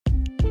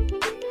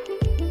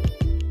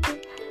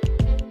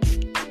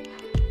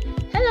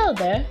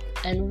Hello there,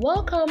 and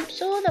welcome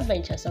to the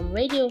Venturesome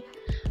Radio.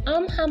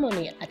 I'm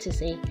Harmony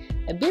Atise,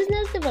 a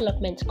business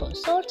development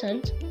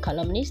consultant,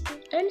 columnist,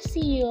 and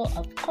CEO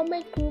of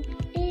Comet Group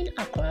in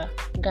Accra,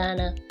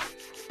 Ghana.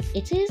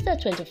 It is the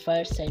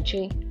 21st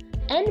century,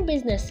 and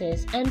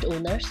businesses and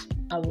owners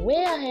are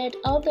way ahead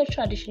of the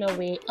traditional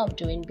way of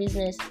doing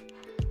business.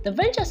 The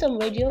Venturesome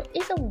Radio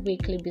is a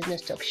weekly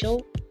business talk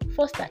show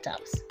for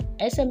startups,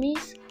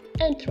 SMEs,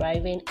 and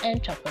thriving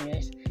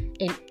entrepreneurs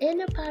in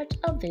any part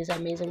of this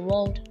amazing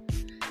world.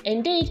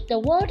 Indeed, the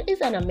world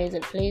is an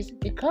amazing place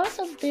because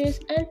of these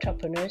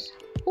entrepreneurs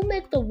who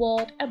make the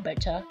world a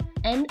better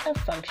and a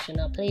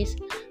functional place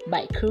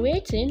by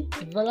creating,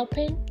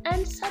 developing,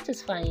 and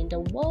satisfying the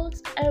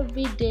world's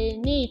everyday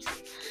needs.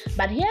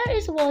 But here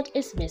is what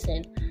is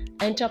missing.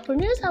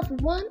 Entrepreneurs have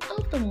one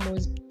of the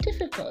most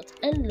difficult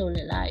and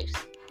lonely lives.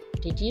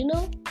 Did you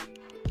know?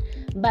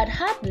 But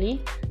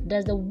hardly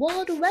does the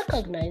world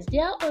recognize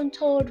their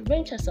untold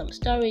venturesome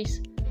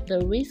stories,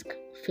 the risk,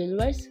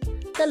 failures,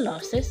 the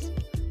losses,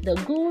 the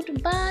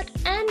good, bad,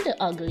 and the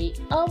ugly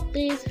of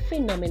these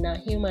phenomenal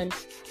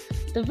humans.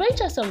 The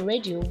Venturesome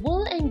Radio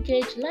will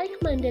engage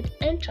like-minded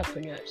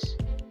entrepreneurs,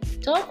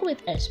 talk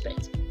with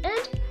experts,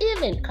 and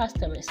even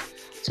customers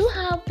to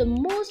have the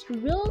most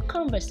real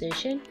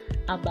conversation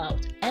about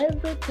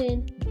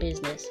everything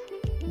business.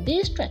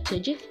 This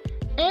strategic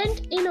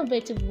and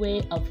innovative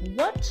way of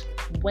what,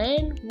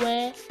 when,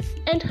 where,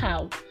 and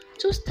how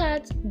to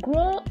start,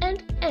 grow,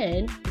 and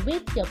earn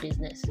with your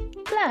business.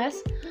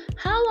 Plus,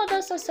 how other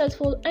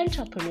successful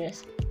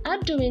entrepreneurs are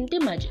doing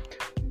the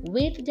magic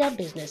with their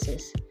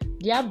businesses,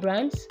 their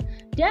brands,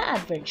 their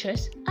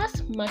adventures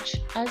as much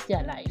as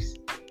their lives.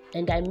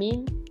 And I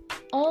mean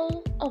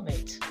all of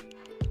it.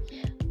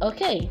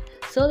 Okay,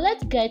 so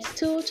let's get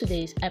to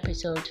today's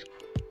episode.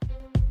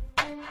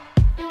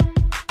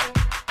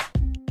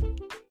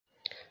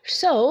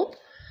 So,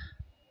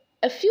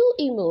 a few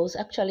emails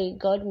actually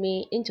got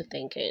me into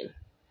thinking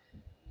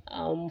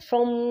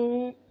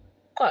from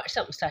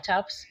some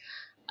startups,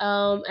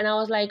 and I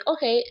was like,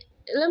 okay,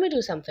 let me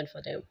do something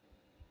for them.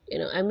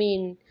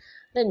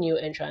 The new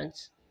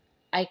entrants.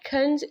 I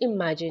can't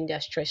imagine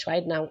their stress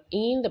right now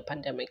in the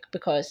pandemic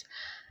because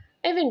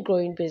even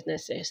growing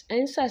businesses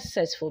and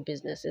successful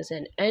businesses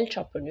and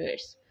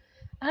entrepreneurs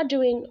are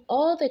doing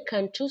all they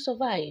can to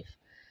survive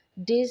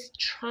these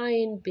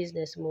trying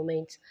business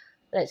moments.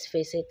 Let's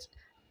face it,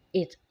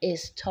 it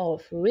is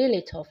tough,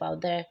 really tough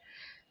out there.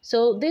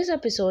 So this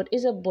episode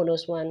is a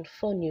bonus one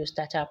for new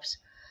startups.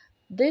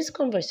 This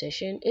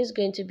conversation is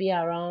going to be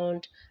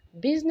around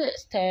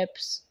business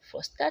steps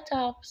for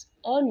startups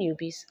or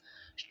newbies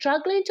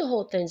struggling to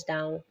hold things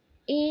down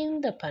in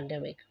the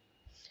pandemic.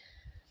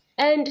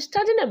 And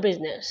starting a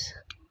business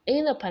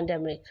in the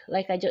pandemic,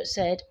 like I just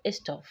said, is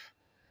tough.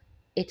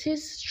 It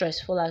is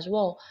stressful as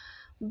well.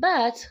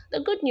 But the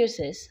good news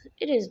is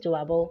it is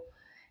doable.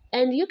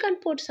 And you can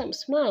put some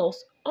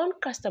smiles on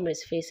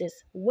customers' faces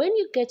when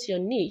you get your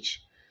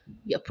niche,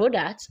 your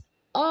products,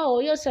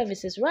 or your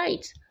services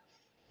right.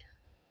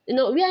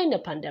 We are in a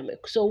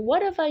pandemic, so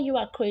whatever you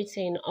are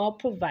creating or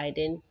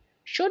providing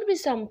should be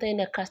something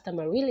the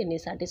customer really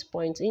needs at this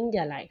point in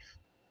their life.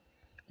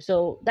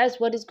 So that's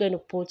what is going to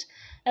put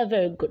a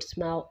very good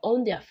smile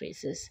on their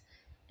faces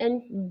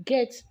and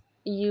get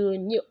you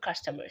new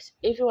customers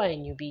if you are a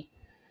newbie.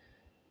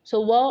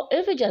 So,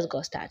 if you just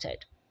got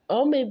started,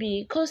 or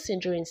maybe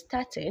considering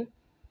starting,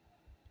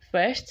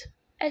 first,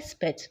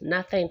 expect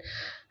nothing.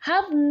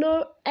 Have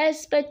no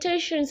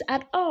expectations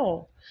at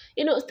all.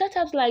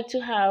 Startups like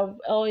to have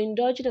or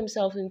indulge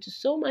themselves into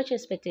so much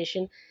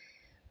expectation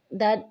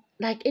that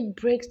it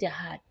breaks their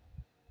heart.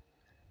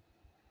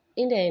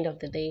 In the end of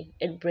the day,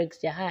 it breaks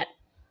their heart.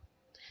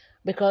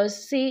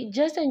 Because see,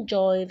 just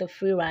enjoy the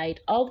free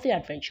ride of the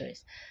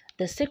adventures,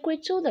 the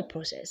secret to the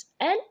process,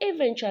 and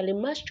eventually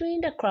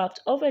mastering the craft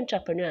of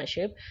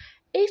entrepreneurship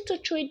is to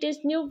treat this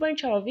new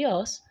venture of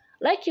yours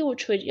like you would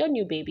treat your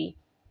new baby.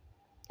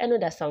 I know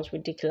that sounds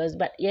ridiculous,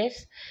 but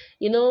yes,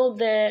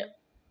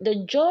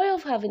 the joy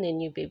of having a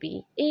new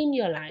baby in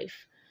your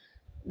life,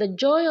 the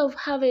joy of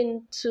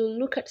having to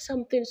look at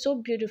something so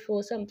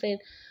beautiful, something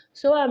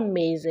so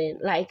amazing,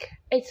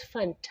 it's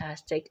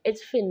fantastic,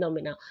 it's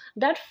phenomenal.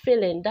 That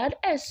feeling, that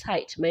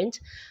excitement,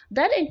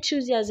 that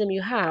enthusiasm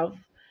you have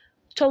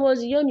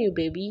towards your new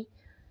baby,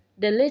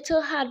 the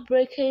little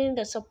heartbreaking,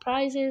 the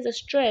surprises, the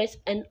stress,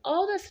 and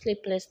all the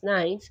sleepless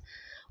nights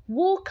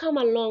will come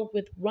along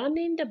with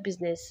running the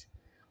business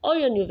or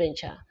your new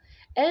venture,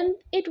 and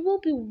it will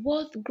be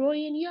worth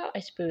growing your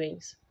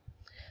experience.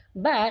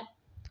 But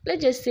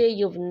let's just say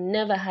you've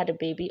never had a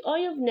baby or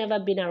you've never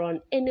been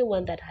around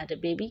anyone that had a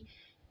baby.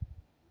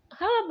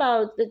 How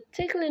about the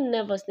tickling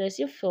nervousness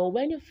you feel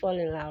when you fall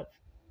in love?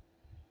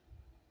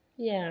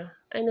 Yeah,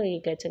 I know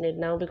you're getting it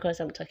now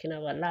because I'm talking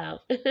about love.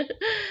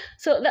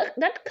 So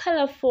that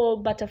colorful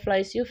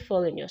butterflies you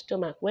feel in your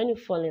stomach when you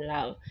fall in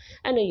love,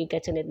 I know you're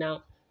getting it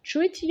now.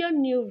 Treat your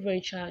new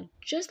venture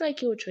just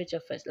like you would treat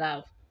your first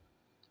love.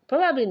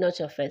 Probably not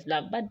your first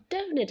love, but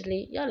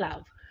definitely your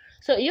love.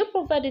 So you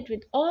provide it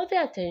with all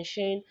the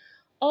attention,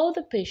 all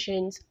the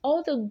patients,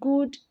 all the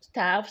good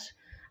staffs,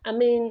 I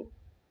mean,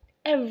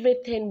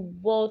 everything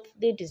what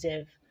they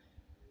deserve.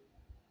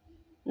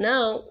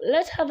 Now,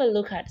 let's have a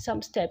look at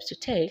some steps to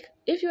take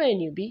if you're a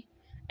newbie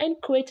and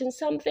creating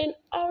something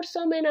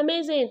awesome and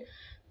amazing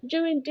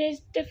during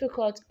this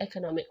difficult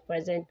economic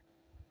present.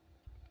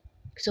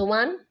 So,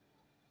 one,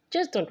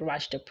 just don't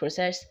rush the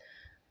process.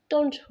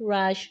 Don't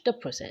rush the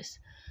process.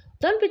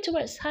 Don't be too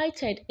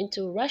excited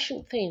into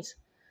rushing things.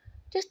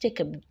 Just take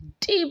a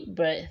deep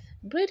breath.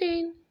 Breathe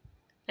in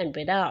and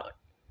breathe out.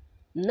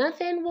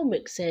 Nothing will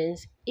make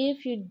sense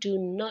if you do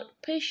not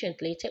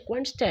patiently take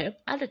one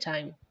step at a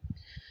time.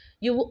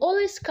 You will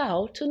always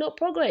scout to no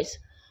progress.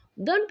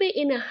 Don't be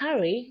in a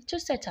hurry to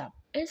set up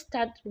and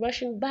start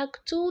rushing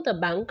back to the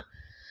bank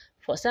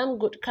for some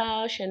good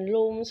cash and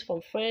loans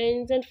from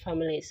friends and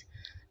families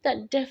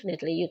that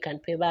definitely you can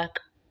pay back.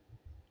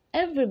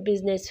 Every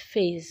business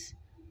phase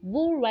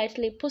will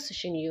rightly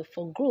position you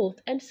for growth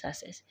and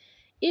success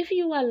if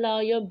you allow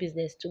your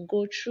business to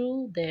go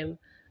through them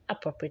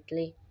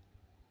appropriately.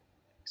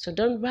 So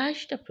don't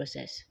rush the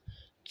process.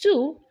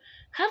 Two,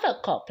 have a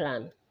core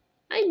plan.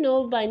 I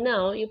know by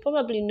now you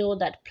probably know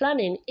that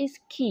planning is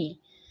key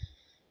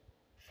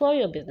for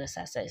your business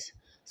success.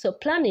 So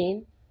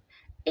planning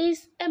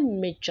is a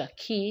major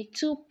key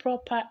to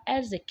proper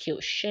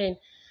execution.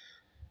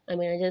 I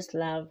mean, I just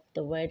love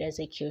the word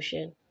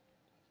execution.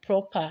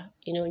 Proper,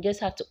 you just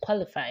have to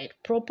qualify it.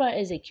 Proper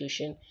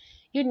execution.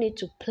 You need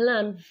to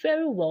plan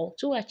very well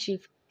to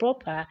achieve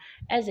proper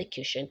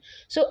execution.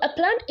 So a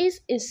plan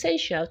is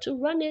essential to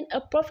running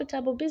a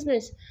profitable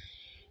business.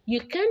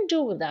 You can't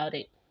do without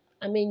it.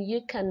 I mean,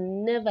 you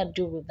can never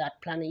do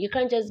without planning. You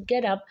can't just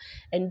get up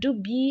and do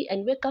B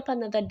and wake up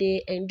another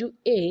day and do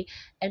A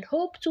and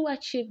hope to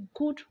achieve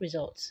good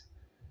results.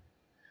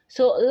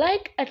 So,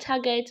 like a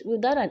target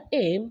without an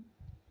aim,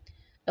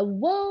 a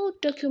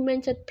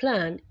well-documented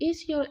plan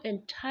is your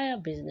entire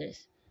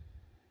business.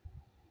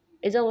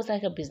 It's almost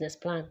like a business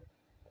plan.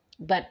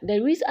 But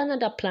there is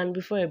another plan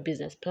before a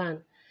business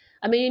plan.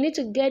 I mean, you need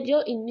to get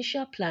your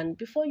initial plan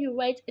before you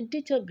write a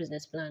detailed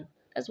business plan.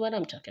 That's what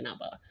I'm talking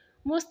about.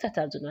 Most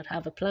startups do not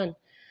have a plan,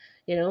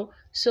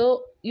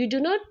 So you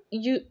do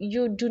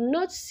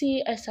not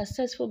see a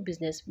successful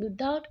business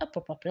without a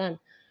proper plan.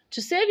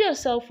 To save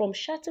yourself from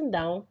shutting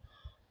down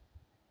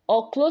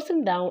or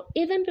closing down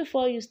even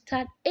before you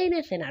start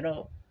anything at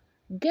all,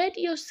 get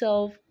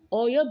yourself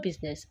or your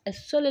business a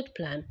solid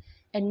plan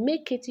and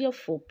make it your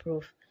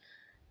foolproof.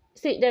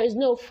 See, there is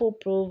no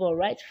foolproof or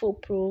right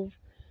foolproof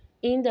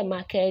in the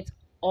market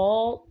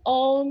or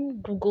on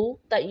Google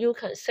that you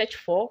can search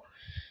for.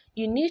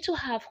 You need to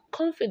have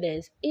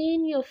confidence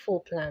in your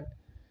full plan.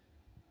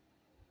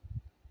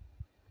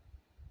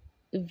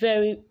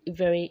 Very,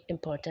 very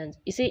important.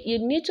 You see, you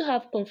need to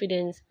have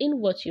confidence in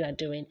what you are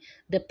doing,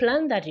 the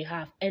plan that you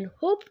have, and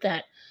hope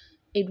that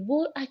it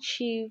will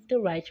achieve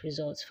the right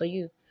results for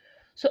you.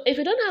 So if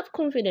you don't have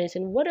confidence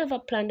in whatever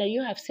plan that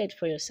you have set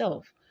for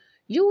yourself,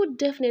 you would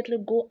definitely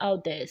go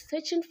out there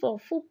searching for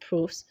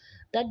foolproofs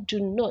that do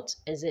not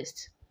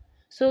exist.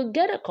 So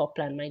get a core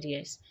plan, my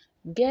dears.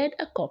 Get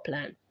a core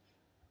plan.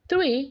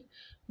 3,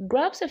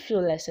 grabs a few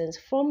lessons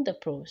from the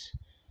pros.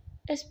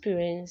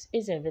 Experience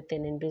is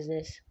everything in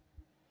business.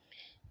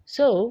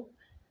 So,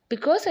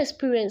 because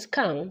experience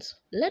counts,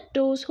 let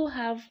those who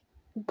have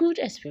good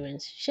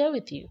experience share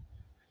with you.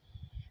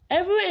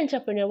 Every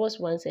entrepreneur was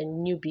once a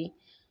newbie.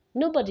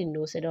 Nobody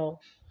knows it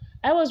all.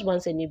 I was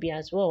once a newbie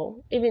as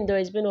well, even though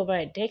it's been over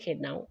a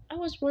decade now. I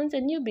was once a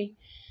newbie.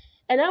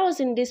 And I was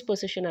in this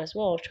position as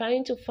well,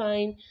 trying to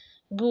find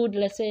good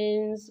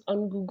lessons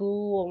on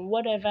Google or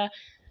whatever.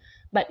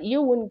 But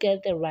you won't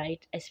get the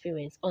right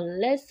experience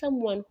unless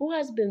someone who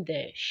has been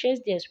there shares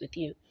theirs with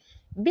you.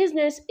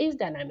 Business is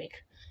dynamic.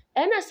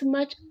 And as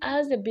much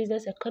as the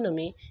business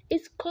economy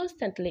is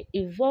constantly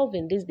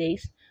evolving these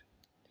days,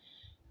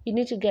 you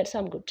need to get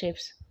some good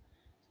tips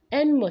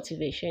and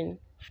motivation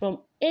from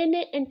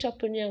any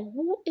entrepreneur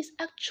who is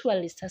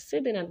actually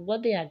succeeding at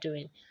what they are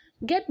doing.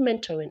 Get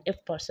mentoring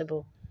if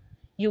possible.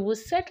 You will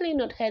certainly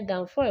not head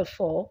down for a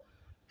fall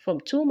from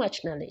too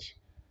much knowledge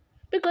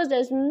because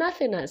there's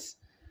nothing as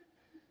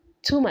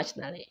too much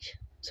knowledge.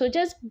 So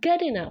just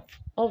get enough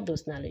of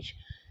those knowledge.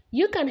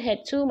 You can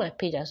head to my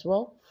page as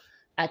well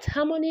at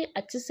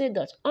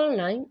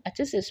harmonyatise.online.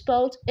 Atise is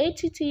spelled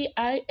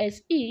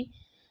ATTISE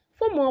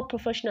for more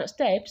professional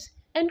steps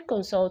and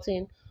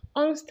consulting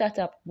on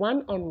startup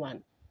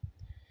one-on-one.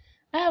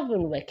 I have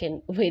been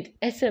working with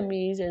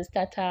SMEs and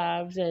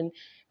startups and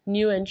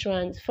new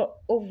entrants for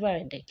over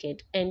a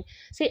decade, and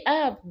see, I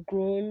have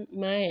grown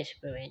my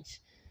experience.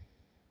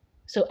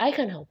 So I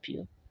can help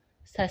you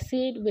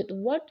succeed with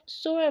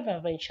whatsoever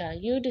venture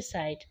you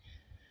decide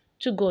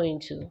to go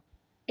into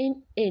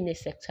in any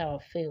sector or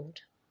field.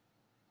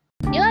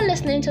 You are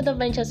listening to the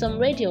Ventures on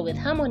Radio with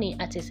Harmony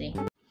Atise.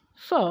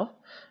 4.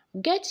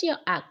 Get your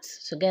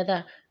acts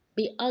together.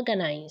 Be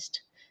organized.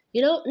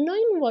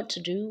 Knowing what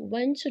to do,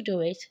 when to do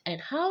it, and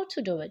how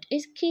to do it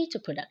is key to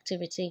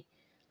productivity.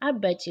 I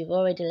bet you've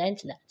already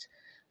learned that.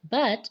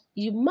 But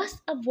you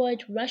must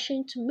avoid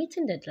rushing to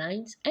meeting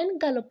deadlines and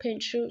galloping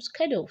through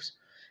schedules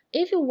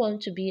if you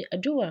want to be a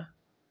doer.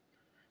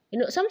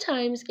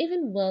 Sometimes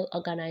even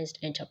well-organized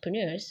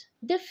entrepreneurs,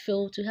 they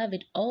fail to have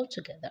it all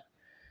together.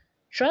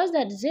 Trust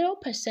that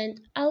 0%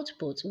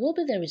 output will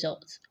be the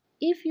result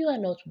if you are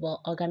not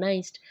well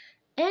organized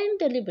and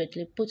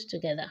deliberately put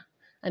together.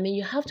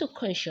 You have to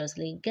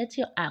consciously get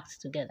your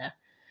act together.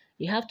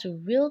 You have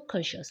to real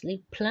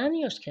consciously plan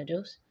your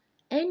schedules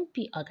and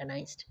be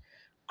organized.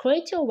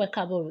 Create your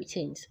workable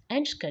routines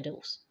and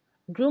schedules.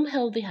 Groom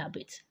healthy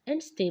habits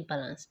and stay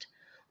balanced.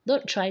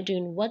 Don't try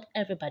doing what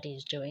everybody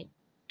is doing.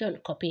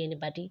 Don't copy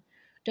anybody.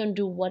 Don't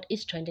do what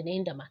is trending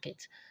in the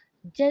market.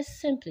 Just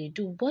simply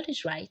do what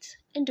is right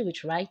and do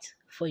it right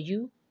for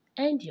you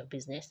and your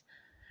business.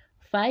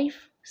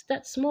 5.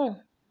 Start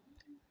small.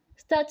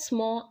 Start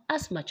small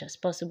as much as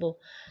possible.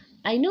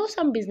 I know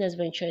some business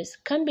ventures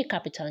can be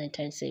capital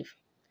intensive,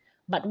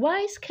 but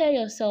why scare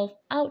yourself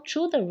out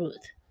through the root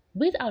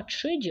with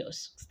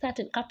outrageous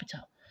starting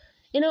capital?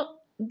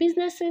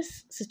 Business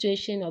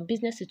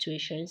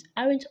situations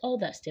aren't all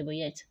that stable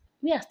yet.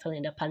 We are still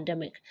in the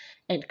pandemic,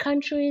 and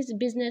countries,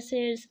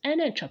 businesses,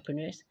 and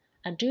entrepreneurs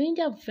are doing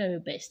their very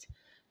best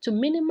to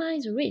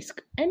minimize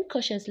risk and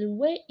cautiously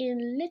weigh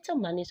in little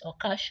monies or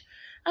cash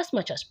as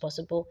much as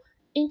possible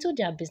into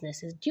their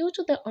businesses due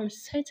to the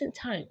uncertain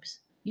times.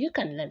 You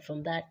can learn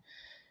from that.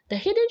 The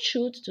hidden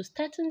truth to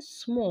starting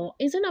small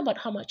isn't about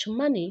how much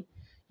money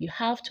you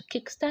have to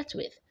kickstart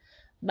with,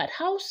 but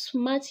how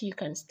smart you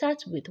can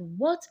start with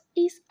what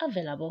is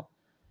available.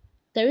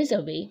 There is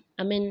a way.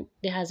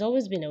 There has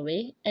always been a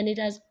way, and it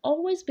has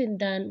always been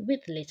done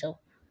with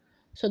little.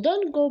 So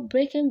don't go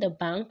breaking the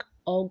bank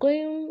or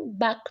going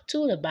back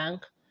to the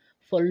bank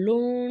for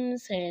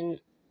loans and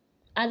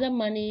other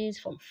monies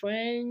from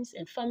friends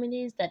and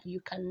families that you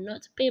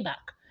cannot pay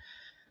back.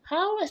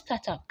 How a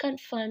startup can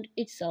fund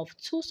itself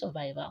to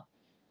survival,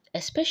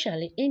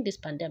 especially in this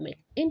pandemic,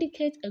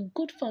 indicates a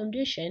good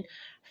foundation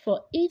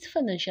for its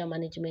financial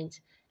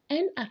management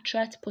and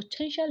attract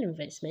potential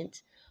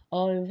investment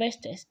or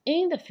investors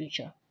in the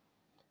future.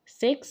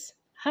 6.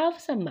 Have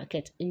some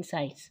market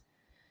insights.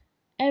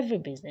 Every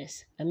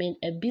business,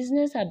 a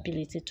business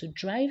ability to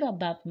drive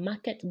above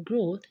market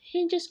growth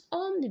hinges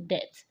on the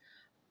depth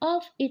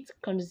of its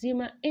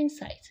consumer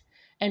insight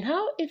and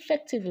how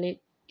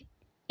effectively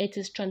it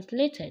is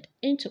translated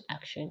into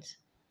actions.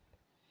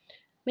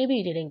 Maybe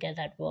you didn't get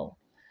that well.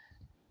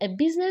 A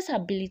business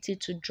ability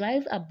to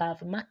drive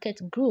above market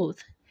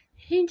growth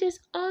hinges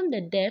on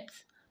the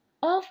depth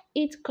of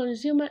its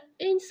consumer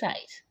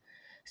insight.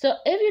 So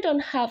if you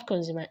don't have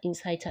consumer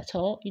insight at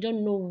all, you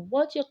don't know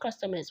what your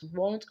customers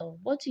want or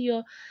what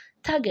your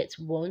targets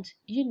want,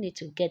 you need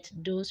to get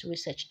those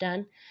research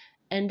done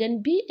and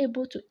then be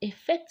able to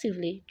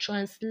effectively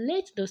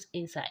translate those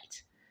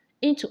insights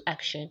into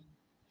action.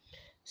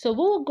 So we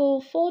will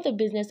go for the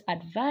business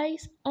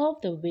advice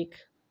of the week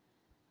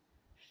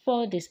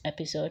for this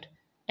episode,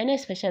 and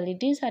especially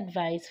this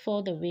advice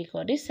for the week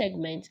or this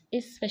segment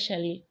is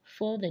especially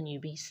for the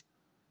newbies.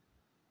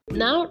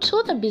 Now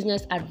to the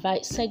business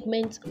advice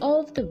segment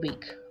of the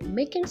week,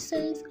 making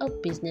sense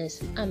of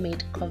business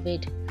amid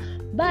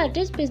COVID. But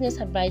this business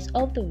advice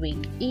of the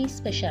week is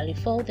especially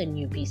for the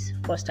newbies,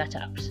 for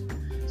startups.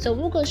 So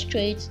we'll go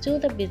straight to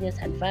the business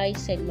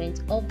advice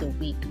segment of the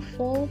week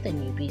for the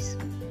newbies.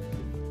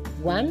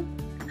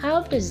 1.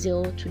 Have the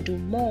zeal to do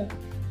more.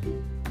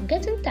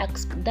 Getting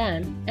tasks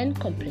done and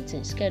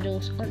completing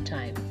schedules on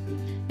time.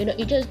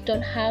 You just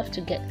don't have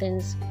to get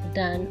things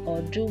done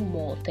or do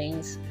more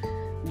things,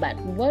 but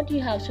what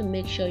you have to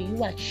make sure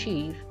you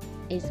achieve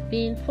is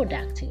being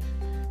productive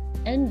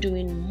and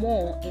doing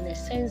more in a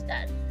sense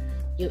that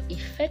you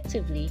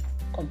effectively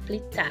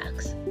complete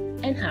tasks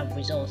and have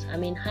results.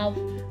 Have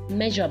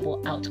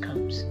measurable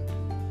outcomes.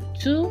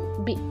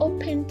 2. Be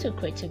open to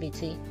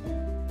creativity.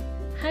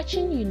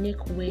 Hatching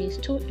unique ways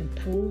to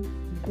improve,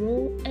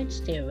 grow, and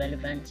stay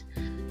relevant.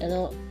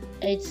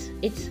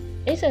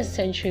 It's a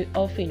century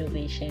of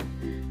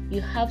innovation.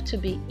 You have to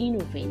be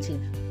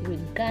innovative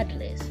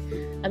regardless.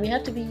 You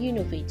have to be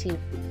innovative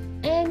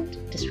and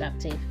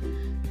disruptive.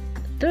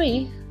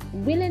 3.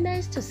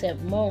 Willingness to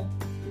serve more.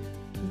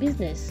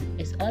 Business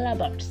is all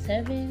about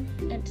serving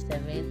and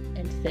serving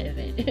and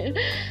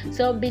serving.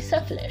 So be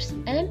selfless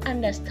and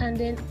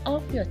understanding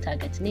of your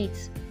target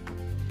needs.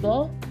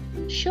 4.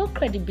 Show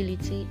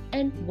credibility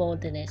and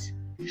worthiness.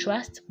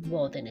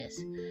 Trustworthiness.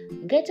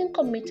 Getting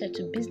committed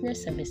to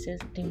business services,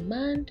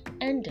 demand,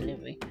 and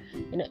delivery.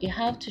 You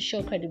have to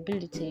show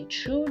credibility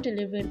through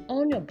delivering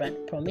on your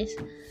brand promise,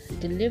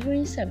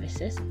 delivering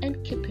services,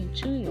 and keeping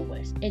to your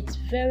words. It's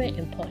very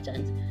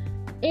important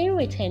in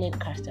retaining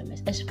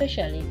customers,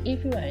 especially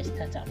if you are a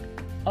startup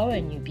or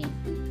a newbie.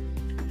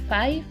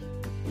 5.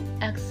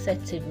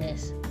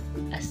 Assertiveness.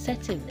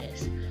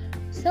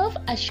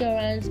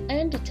 Self-assurance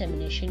and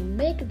determination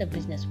make the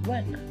business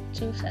work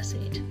to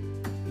succeed.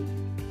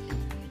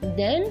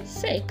 Then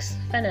 6,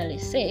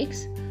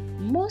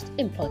 most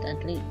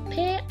importantly,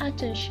 pay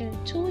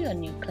attention to your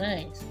new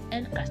clients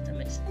and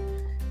customers.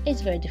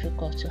 It's very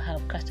difficult to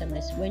have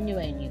customers when you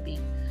are a newbie.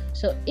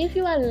 So if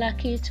you are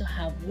lucky to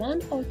have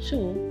one or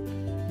two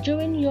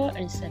during your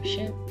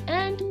inception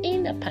and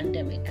in the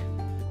pandemic,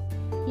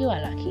 you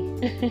are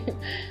lucky.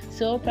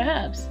 So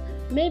perhaps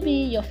maybe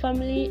your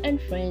family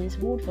and friends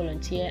would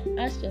volunteer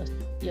as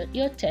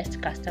your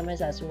test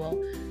customers as well.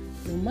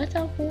 No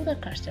matter who the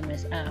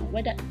customers are,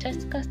 whether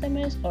test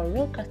customers or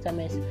real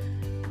customers,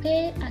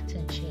 pay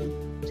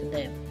attention to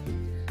them.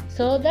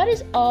 So that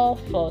is all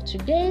for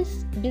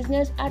today's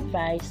business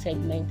advice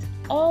segment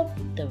of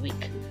the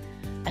week.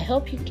 I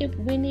hope you keep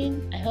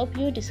winning. I hope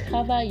you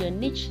discover your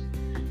niche,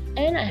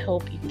 and I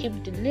hope you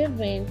keep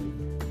delivering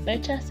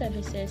better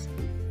services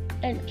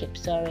and keep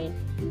soaring.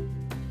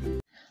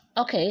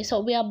 Okay, so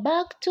we are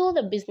back to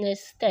the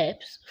business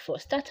steps for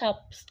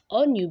startups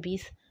or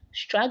newbies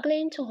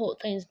struggling to hold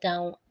things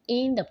down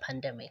in the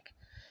pandemic.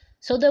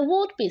 So there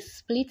would be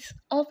splits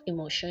of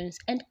emotions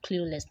and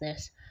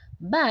cluelessness,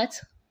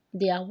 but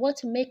they are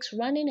what makes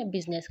running a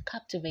business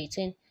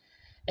captivating.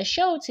 A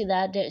surety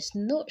that there is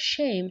no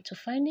shame to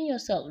finding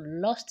yourself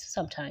lost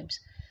sometimes.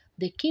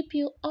 They keep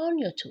you on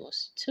your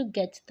toes to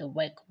get the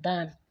work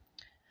done.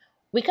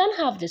 We can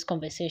have this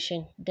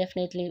conversation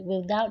definitely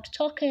without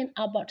talking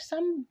about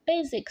some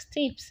basic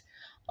tips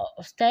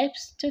or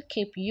steps to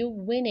keep you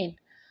winning.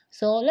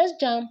 So let's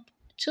jump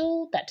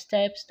to that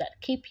steps that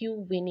keep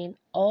you winning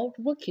or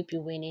will keep you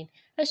winning,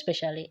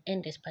 especially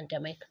in this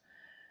pandemic.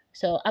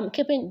 So I'm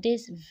keeping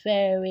this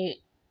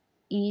very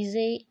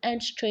easy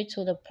and straight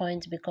to the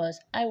point because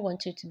I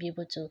want you to be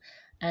able to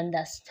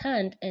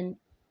understand and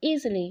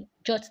easily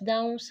jot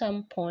down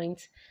some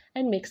points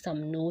and make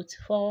some notes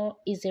for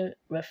easy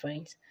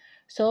reference.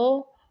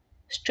 So,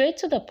 straight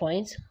to the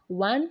point,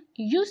 one,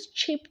 use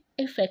cheap,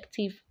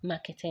 effective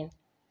marketing.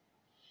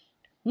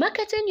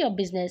 Marketing your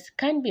business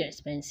can be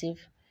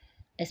expensive,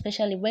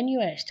 especially when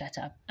you are a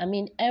startup. I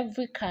mean,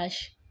 every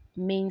cash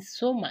means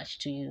so much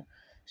to you.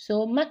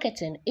 So,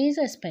 marketing is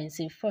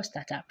expensive for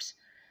startups.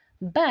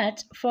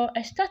 But for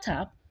a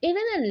startup,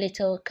 even a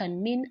little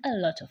can mean a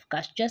lot of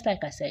cash. Just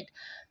like I said,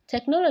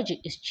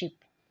 technology is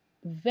cheap,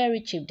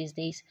 very cheap these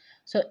days.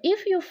 So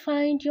if you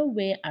find your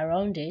way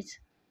around it,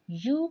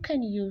 you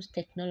can use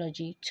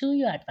technology to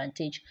your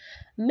advantage.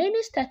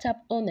 Many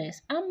startup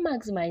owners are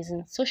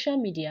maximizing social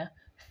media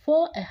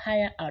for a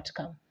higher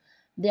outcome.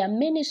 There are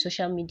many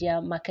social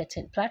media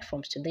marketing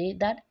platforms today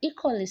that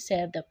equally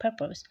serve the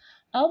purpose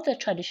of the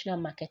traditional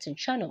marketing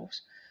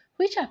channels,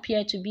 which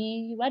appear to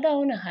be rather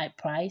on a high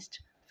priced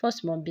for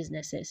small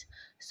businesses.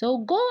 So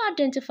go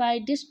identify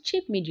these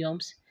cheap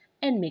mediums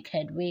and make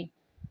headway.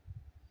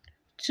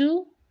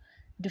 Two,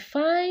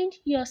 define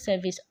your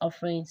service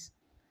offerings.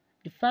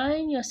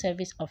 Define your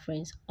service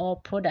offerings or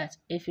products.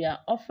 If you are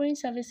offering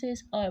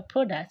services or a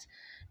product,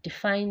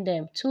 define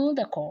them to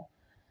the core.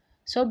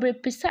 So be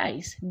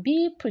precise,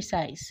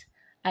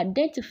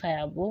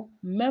 identifiable,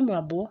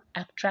 memorable,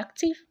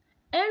 attractive,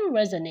 and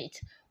resonate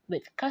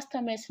with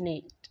customers'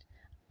 needs.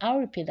 I'll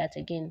repeat that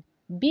again.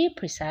 Be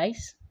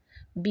precise,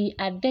 be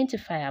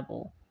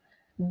identifiable,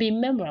 be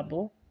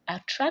memorable,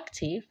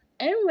 attractive,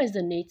 and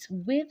resonate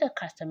with the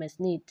customer's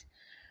need.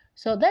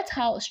 So that's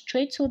how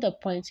straight to the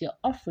point your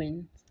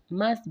offering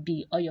must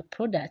be or your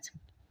product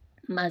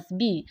must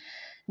be.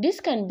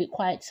 This can be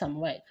quite some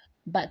work,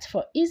 but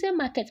for easy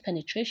market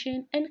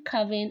penetration and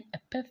carving a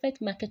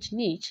perfect market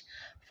niche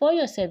for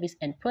your service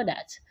and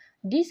product,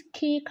 these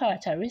key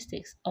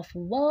characteristics of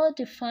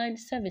well-defined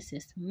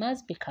services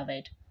must be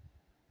covered.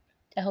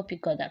 I hope you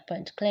got that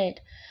point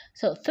cleared.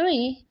 So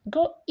three,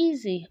 go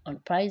easy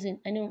on pricing.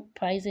 I know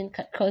pricing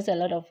can cause a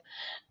lot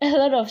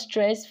of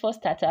stress for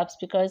startups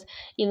because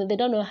they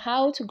don't know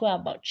how to go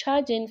about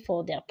charging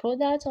for their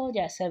products or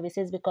their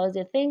services because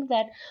they think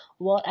that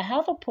well I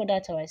have a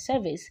product or a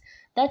service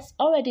that's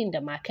already in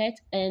the market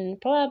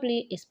and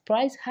probably is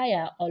priced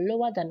higher or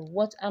lower than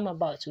what I'm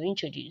about to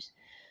introduce.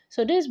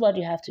 So this is what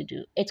you have to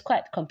do. It's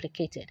quite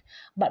complicated.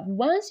 But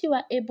once you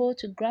are able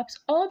to grasp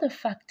all the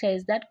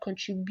factors that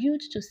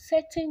contribute to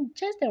setting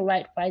just the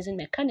right pricing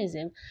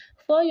mechanism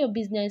for your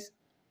business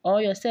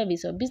or your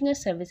service or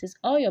business services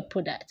or your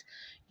product,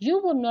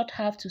 you will not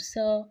have to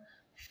sell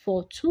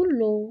for too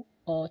low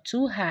or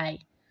too high,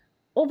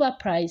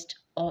 overpriced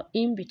or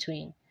in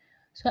between.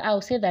 So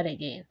I'll say that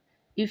again.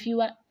 If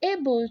you are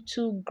able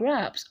to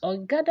grasp or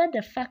gather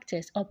the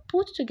factors or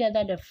put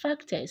together the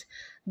factors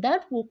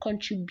that will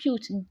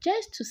contribute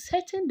just to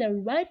setting the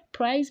right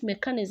price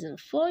mechanism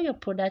for your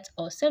products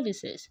or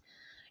services,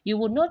 you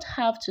will not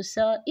have to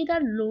sell either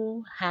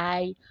low,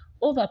 high,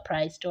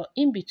 overpriced, or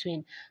in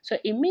between. So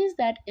it means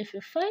that if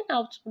you find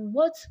out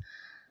what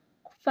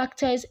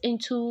factors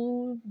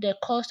into the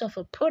cost of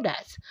a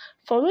product,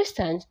 for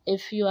instance,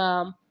 if you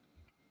are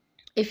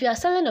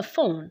selling a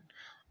phone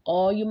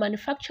or you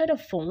manufactured a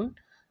phone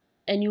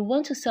and you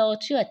want to sell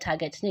to a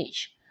target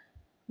niche,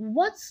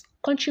 what's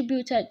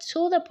contributed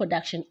to the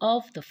production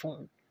of the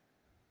phone?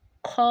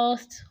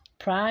 Cost,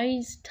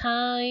 price,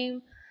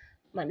 time,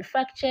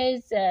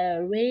 manufacturers,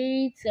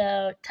 rates,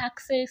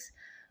 taxes,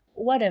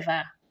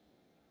 whatever.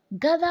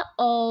 Gather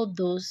all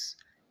those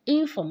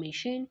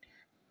information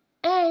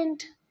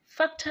and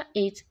factor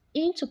it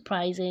into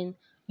pricing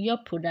your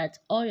product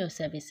or your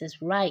services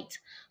right.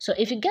 So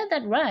if you get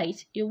that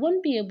right,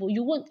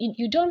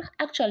 you don't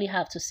actually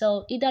have to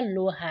sell either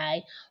low,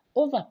 high,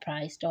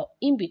 overpriced, or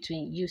in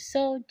between. You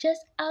sell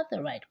just at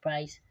the right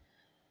price.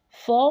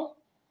 4,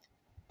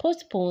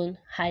 postpone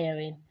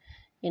hiring.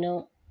 You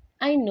know,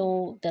 I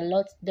know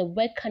the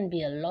work can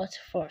be a lot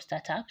for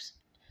startups.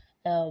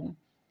 um,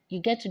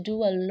 you get to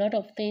do a lot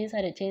of things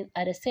at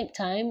the same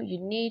time. You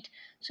need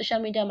social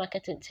media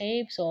marketing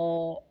tips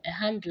or a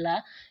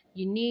handler.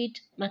 You need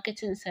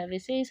marketing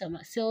services or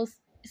sales.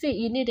 See,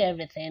 you need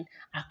everything.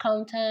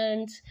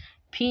 Accountants,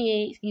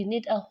 PAs. You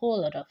need a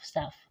whole lot of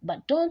stuff.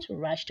 But don't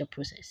rush the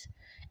process.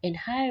 In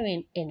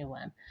hiring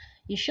anyone,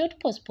 you should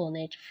postpone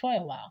it for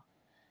a while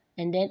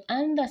and then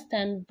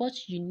understand what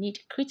you need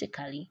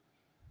critically,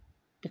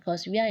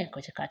 because we are in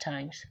critical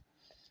times.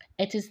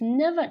 It is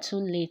never too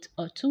late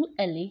or too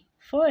early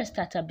for a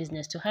startup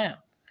business to hire.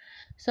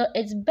 So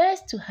it's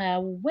best to hire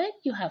when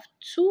you have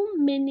too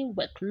many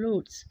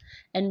workloads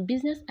and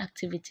business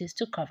activities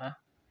to cover.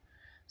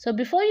 So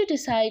before you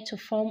decide to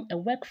form a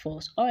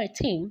workforce or a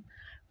team,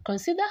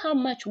 consider how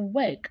much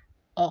work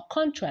or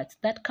contract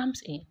that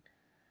comes in,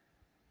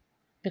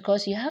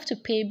 because you have to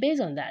pay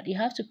based on that. You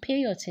have to pay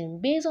your team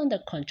based on the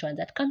contract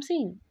that comes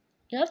in.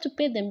 You have to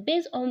pay them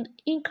based on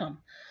income.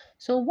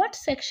 So what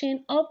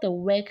section of the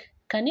work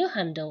can you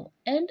handle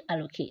and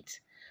allocate?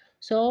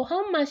 So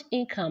how much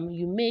income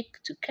you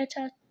make to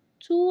cater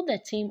to the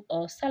team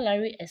or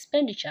salary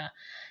expenditure?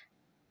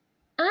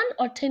 An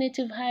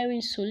alternative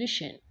hiring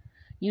solution.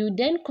 You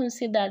then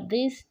consider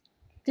these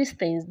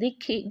things,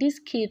 these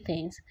key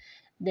things: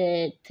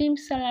 the team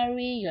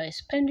salary, your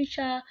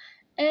expenditure,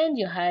 and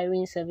your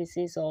hiring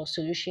services or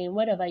solution,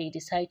 whatever you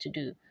decide to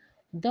do.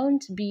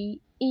 Don't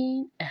be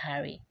in a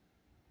hurry.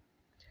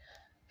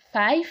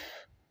 5,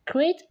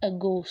 create a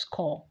goal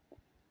score.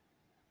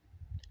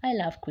 I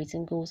love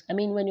creating goals. I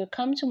mean, when you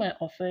come to my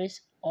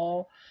office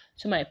or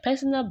to my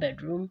personal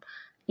bedroom,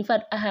 in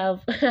fact, I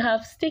have I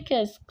have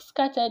stickers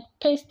scattered,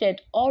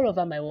 pasted all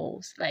over my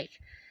walls. Like,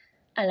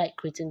 I like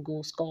creating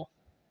goal score,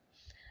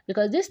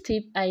 because this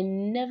tip I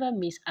never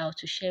miss out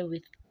to share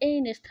with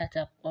any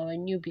startup or a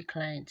newbie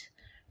client.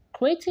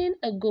 Creating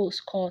a goal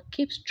score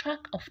keeps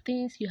track of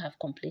things you have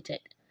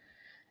completed.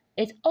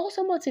 It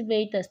also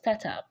motivates the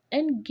startup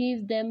and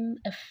gives them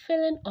a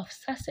feeling of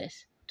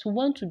success to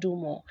want to do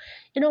more.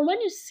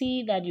 When you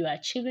see that you are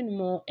achieving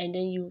more and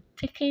then you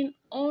taking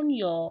on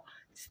your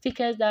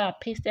stickers that are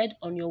pasted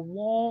on your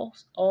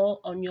walls or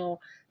on your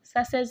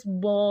success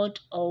board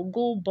or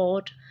goal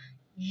board,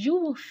 you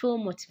will feel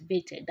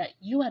motivated that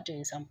you are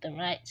doing something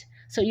right.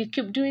 So you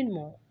keep doing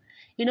more.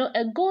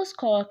 A goal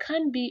score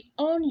can be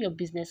on your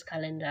business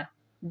calendar,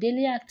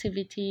 daily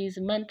activities,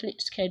 monthly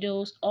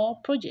schedules, or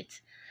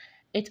projects.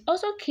 It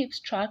also keeps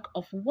track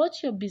of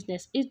what your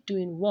business is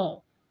doing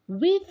well,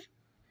 with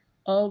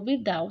or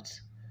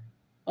without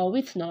or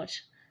with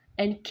not,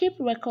 and keep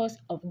records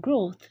of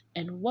growth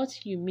and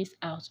what you miss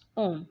out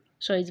on.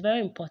 So it's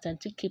very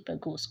important to keep a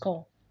goal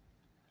score.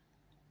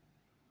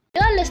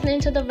 You're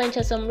listening to the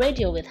Venturesome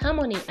Radio with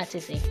Harmony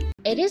Atisi.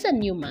 It is a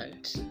new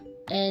month,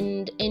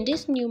 and in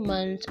this new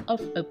month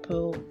of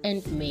April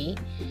and May,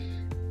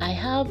 I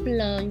have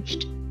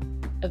launched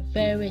a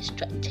very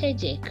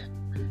strategic,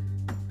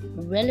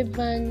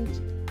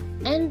 relevant,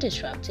 and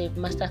disruptive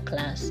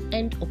masterclass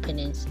and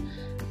openings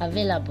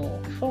available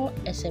for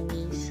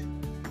SMEs,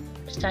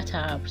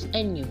 startups,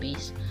 and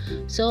newbies.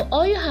 So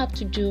all you have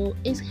to do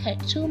is head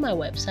to my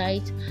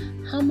website,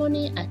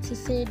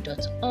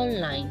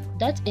 harmonyatise.online.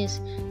 That is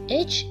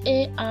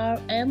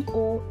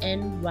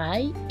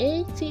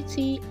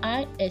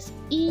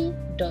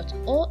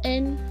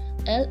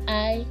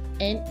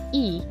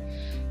HARMONYATTISE.ONLINE,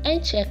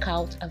 and check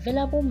out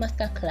available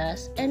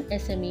masterclass and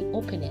SME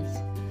openings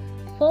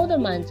for the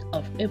months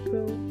of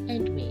April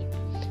and May.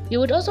 You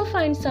would also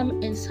find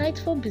some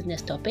insightful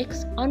business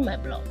topics on my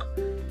blog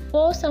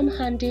for some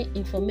handy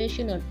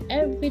information on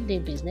everyday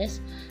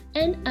business,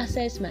 and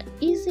access my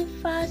easy,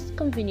 fast,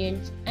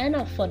 convenient, and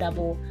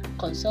affordable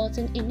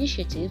consulting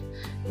initiative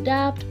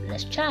dubbed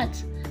Let's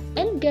Chat,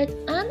 and get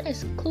an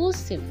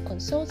exclusive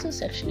consulting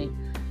section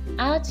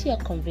at your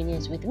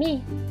convenience with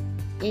me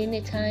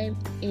anytime,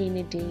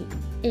 any day,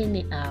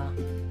 any hour.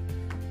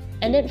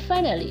 And then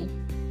finally,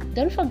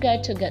 don't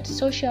forget to get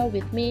social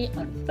with me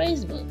on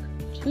Facebook,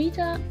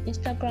 Twitter,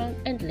 Instagram,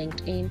 and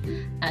LinkedIn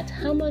at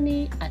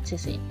Harmony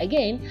Atise.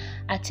 Again,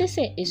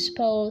 Atise is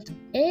spelled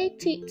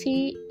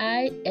Attise,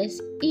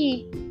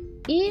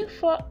 E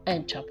for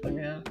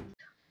entrepreneur.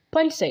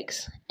 Point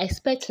 6.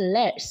 Expect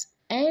less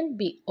and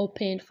be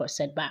open for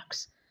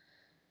setbacks.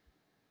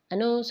 I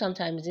know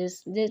sometimes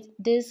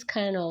this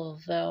kind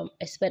of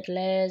expect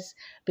less,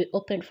 be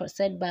open for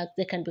setbacks,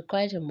 they can be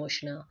quite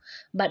emotional.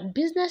 But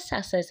business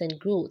success and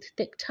growth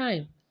take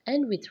time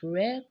and with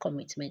rare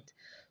commitment.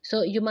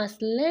 So you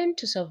must learn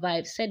to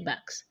survive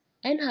setbacks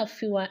and have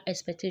fewer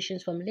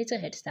expectations from little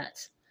head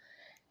starts.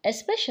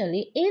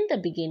 Especially in the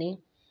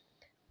beginning,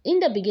 In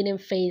the beginning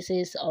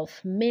phases of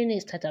many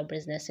startup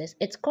businesses,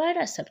 it's quite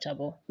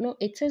acceptable. No,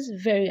 it is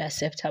very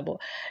acceptable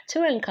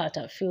to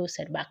encounter few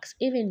setbacks,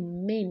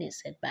 even many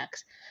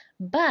setbacks.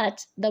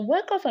 But the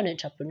work of an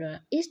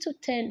entrepreneur is to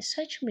turn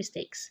such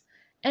mistakes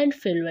and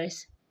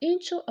failures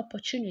into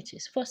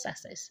opportunities for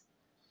success.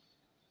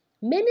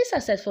 Many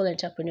successful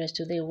entrepreneurs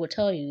today will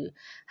tell you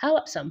how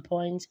at some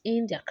point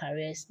in their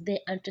careers they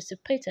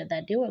anticipated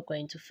that they were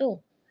going to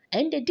fail.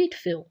 And they did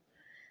fail.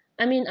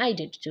 I mean, I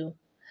did too.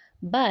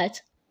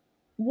 But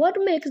what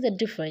makes the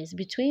difference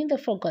between the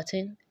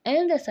forgotten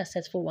and the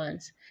successful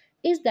ones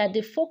is that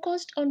they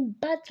focused on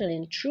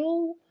battling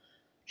through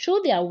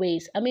their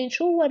ways. I mean,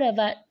 through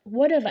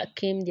whatever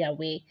came their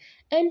way,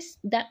 and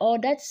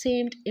that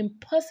seemed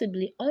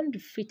impossibly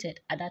undefeated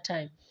at that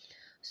time.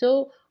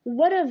 So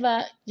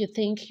whatever you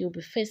think you'll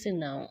be facing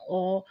now,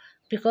 or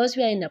because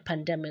we are in a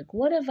pandemic,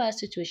 whatever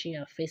situation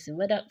you're facing,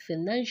 whether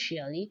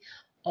financially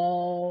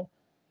or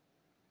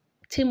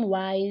team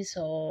wise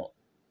or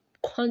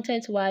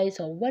content wise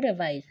or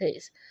whatever it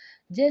is,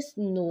 just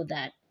know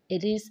that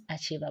it is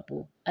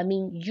achievable. I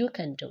mean, you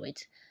can do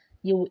it.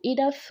 You will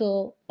either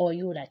fail or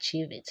you will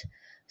achieve it.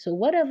 So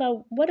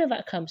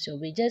whatever comes your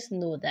way, just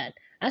know that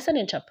as an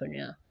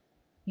entrepreneur,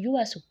 you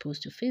are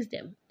supposed to face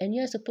them and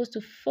you are supposed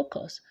to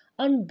focus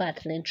on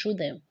battling through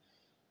them,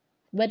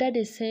 whether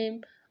they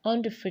seem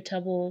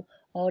undefeatable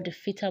or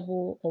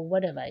defeatable or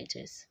whatever it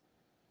is.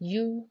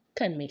 You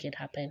can make it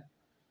happen.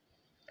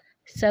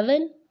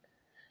 7.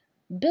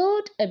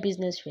 Build a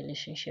business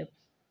relationship.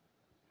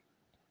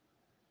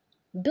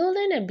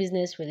 Building a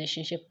business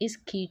relationship is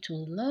key to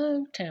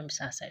long term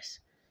success.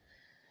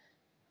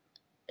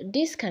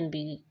 This can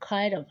be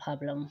quite a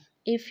problem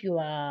if you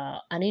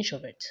are an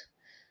introvert.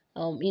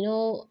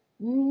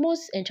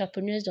 Most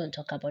entrepreneurs don't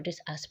talk about this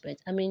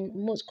aspect. I mean,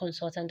 most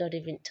consultants don't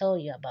even tell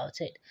you about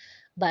it.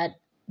 But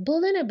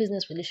building a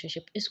business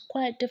relationship is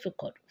quite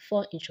difficult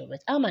for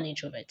introverts. I'm an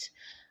introvert,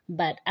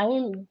 but I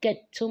won't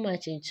get too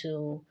much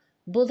into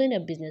building a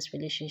business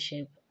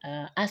relationship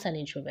as an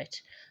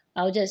introvert.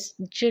 I'll just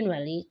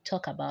generally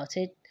talk about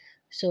it.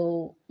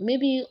 So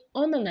maybe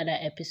on another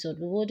episode,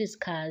 we will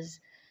discuss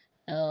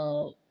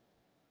uh,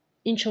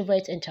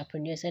 introvert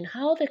entrepreneurs and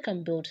how they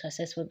can build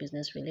successful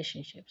business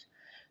relationships.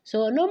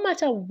 So, no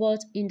matter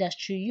what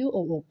industry you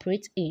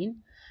operate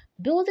in,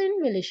 building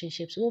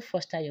relationships will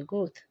foster your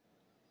growth.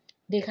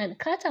 They can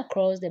cut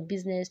across the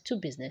business to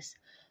business,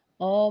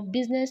 or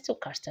business to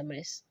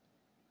customers,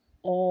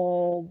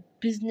 or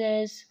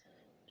business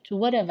to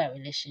whatever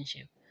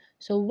relationship.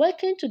 So,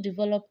 working to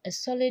develop a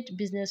solid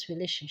business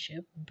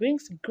relationship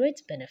brings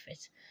great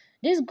benefits.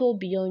 This goes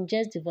beyond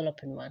just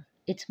developing one,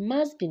 it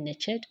must be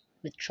nurtured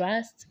with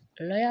trust,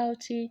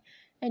 loyalty,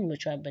 and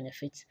mutual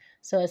benefits.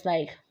 So, it's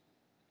like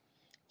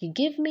you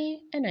give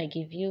me and I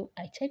give you,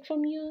 I take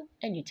from you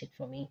and you take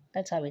from me.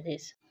 That's how it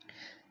is.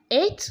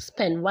 8.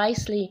 Spend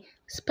wisely.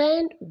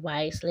 Spend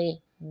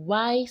wisely.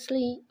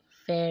 Wisely,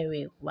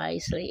 very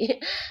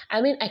wisely. I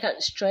mean, I can't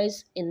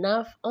stress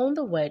enough on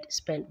the word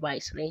spend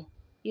wisely.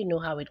 You know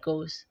how it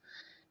goes.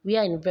 We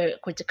are in very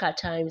critical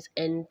times,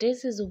 and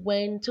this is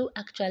when to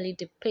actually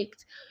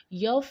depict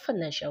your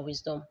financial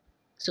wisdom.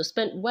 So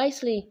spend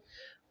wisely.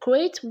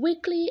 Create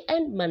weekly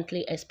and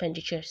monthly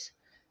expenditures.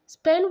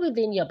 Spend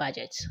within your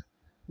budget.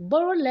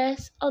 Borrow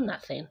less or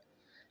nothing.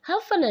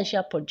 Have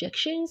financial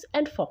projections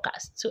and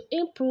forecasts to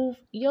improve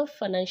your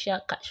financial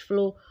cash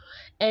flow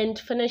and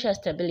financial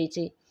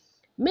stability.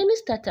 Many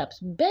startups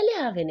barely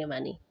have any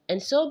money,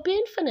 and so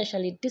being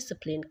financially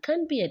disciplined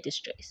can be a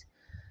distress.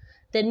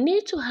 The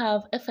need to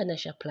have a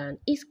financial plan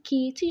is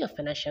key to your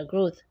financial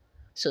growth.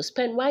 So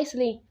spend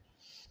wisely.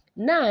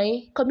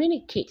 9.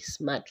 Communicate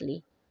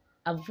smartly.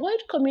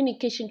 Avoid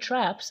communication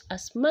traps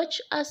as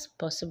much as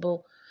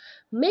possible.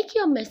 Make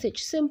your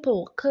message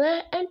simple,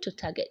 clear, and to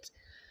target.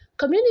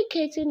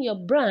 Communicating your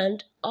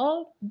brand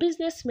or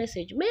business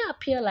message may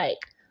appear like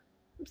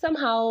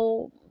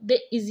somehow the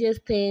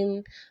easiest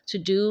thing to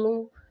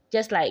do,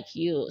 just like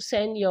you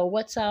send your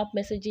WhatsApp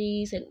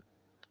messages and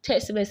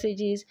text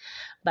messages,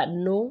 but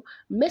no,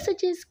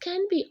 messages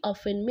can be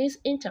often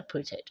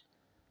misinterpreted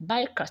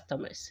by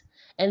customers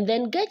and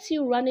then gets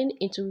you running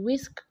into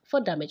risk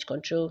for damage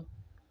control.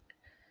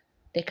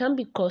 There can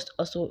be cost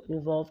also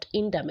involved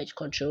in damage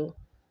control.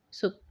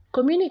 So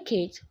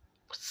communicate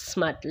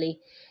smartly.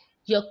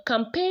 Your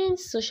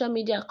campaigns, social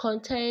media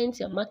content,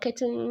 your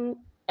marketing,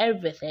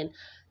 everything.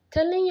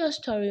 Telling your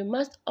story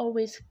must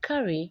always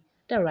carry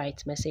the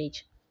right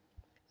message.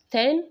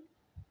 10.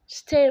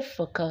 Stay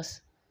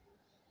focused.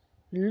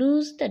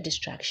 Lose the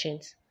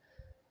distractions.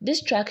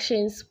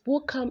 Distractions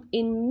will come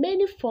in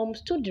many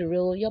forms to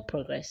derail your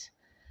progress.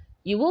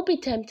 You will be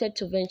tempted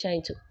to venture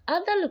into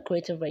other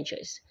lucrative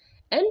ventures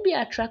and be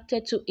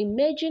attracted to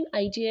emerging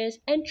ideas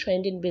and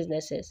trending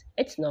businesses.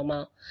 It's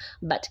normal,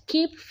 but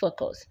keep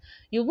focused.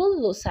 You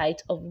will lose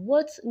sight of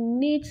what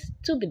needs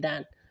to be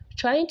done,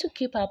 trying to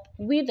keep up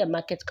with the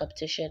market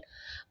competition.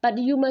 But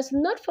you must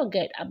not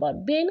forget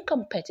about being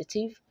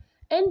competitive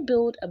and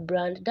build a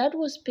brand that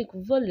will speak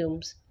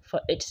volumes for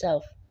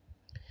itself.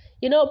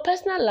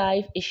 Personal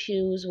life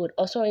issues would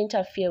also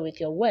interfere with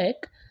your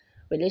work.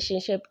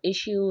 Relationship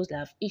issues,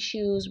 love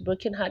issues,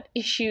 broken heart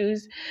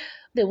issues,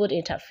 they would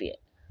interfere.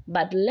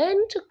 But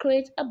learn to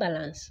create a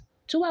balance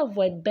to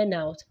avoid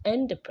burnout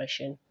and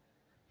depression.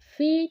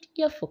 Feed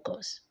your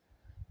focus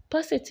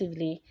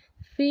positively,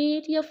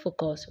 feed your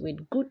focus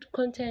with good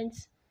content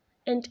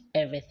and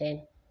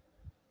everything.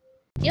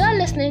 You're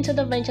listening to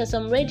the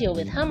Venturesome Radio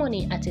with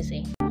Harmony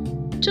Atise.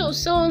 Too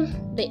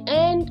soon, the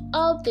end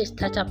of this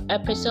startup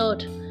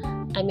episode.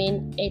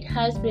 It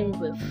has been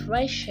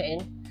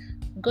refreshing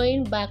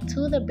going back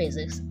to the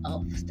basics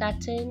of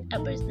starting a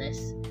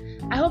business.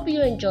 I hope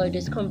you enjoyed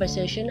this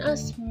conversation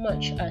as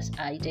much as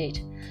I did.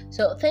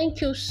 So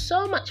thank you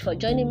so much for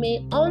joining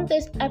me on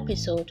this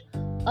episode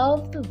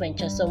of the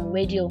Venturesome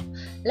Radio.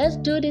 Let's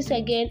do this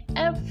again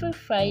every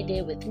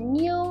Friday with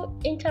new,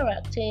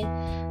 interacting,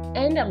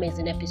 and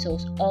amazing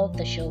episodes of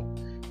the show.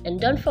 And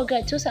don't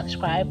forget to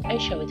subscribe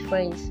and share with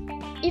friends.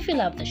 If you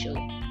love the show,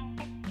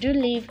 do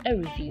leave a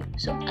review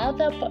so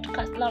other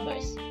podcast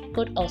lovers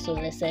could also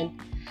listen.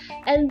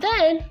 And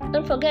then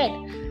don't forget,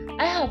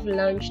 I have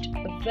launched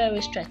a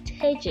very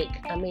strategic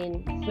and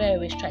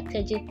relevant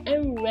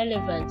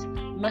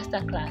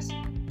masterclass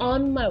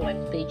on my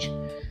webpage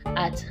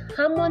at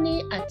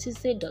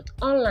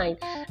harmonyatise.online.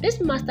 This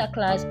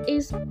masterclass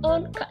is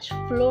on cash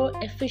flow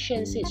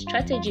efficiency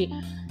strategy.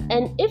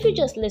 And if you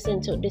just listen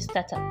to this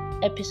startup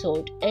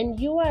episode and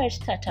you are a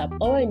startup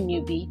or a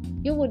newbie,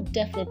 you would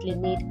definitely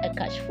need a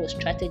cash flow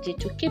strategy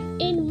to keep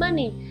in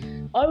money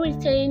or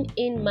retain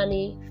in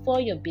money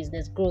for your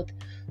business growth.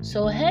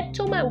 So head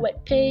to my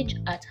webpage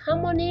at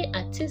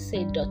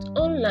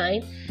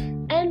harmonyatise.online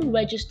and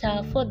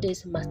register for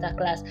this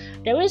masterclass.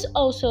 There is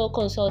also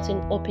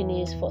consulting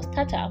openings for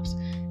startups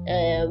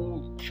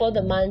for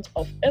the month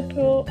of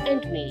April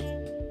and May.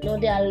 Now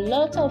there are a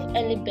lot of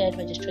early bird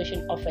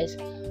registration offers.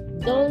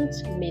 Don't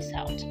miss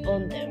out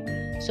on them.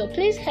 So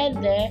please head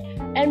there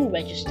and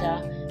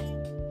register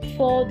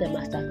for the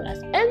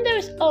masterclass. And there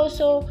is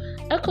also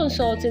a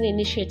consulting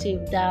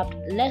initiative dubbed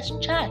Let's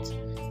Chat.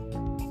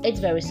 It's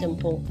very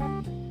simple,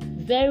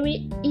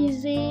 very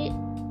easy,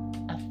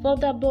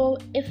 affordable,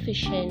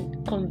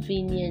 efficient,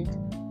 convenient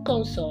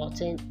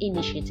consulting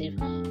initiative.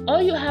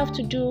 All you have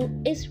to do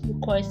is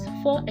request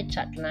for a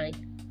chat line,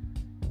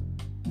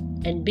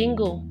 and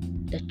bingo,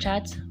 the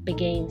chat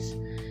begins.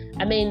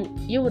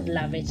 You would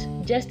love it.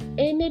 Just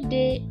any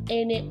day,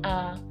 any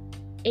hour,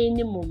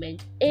 any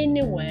moment,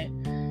 anywhere.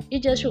 You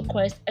just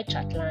request a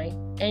chat line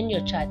and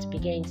your chat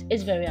begins.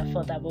 It's very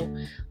affordable.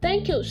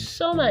 Thank you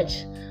so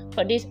much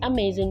for this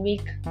amazing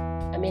week.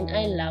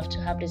 I love to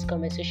have this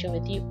conversation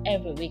with you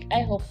every week.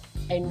 I hope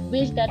and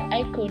wish that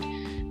I could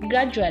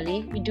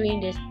gradually be doing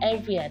this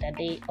every other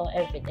day or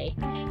every day.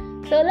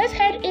 So let's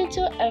head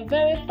into a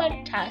very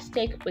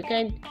fantastic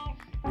weekend.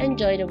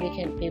 Enjoy the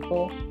weekend,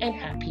 people, and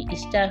happy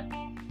Easter.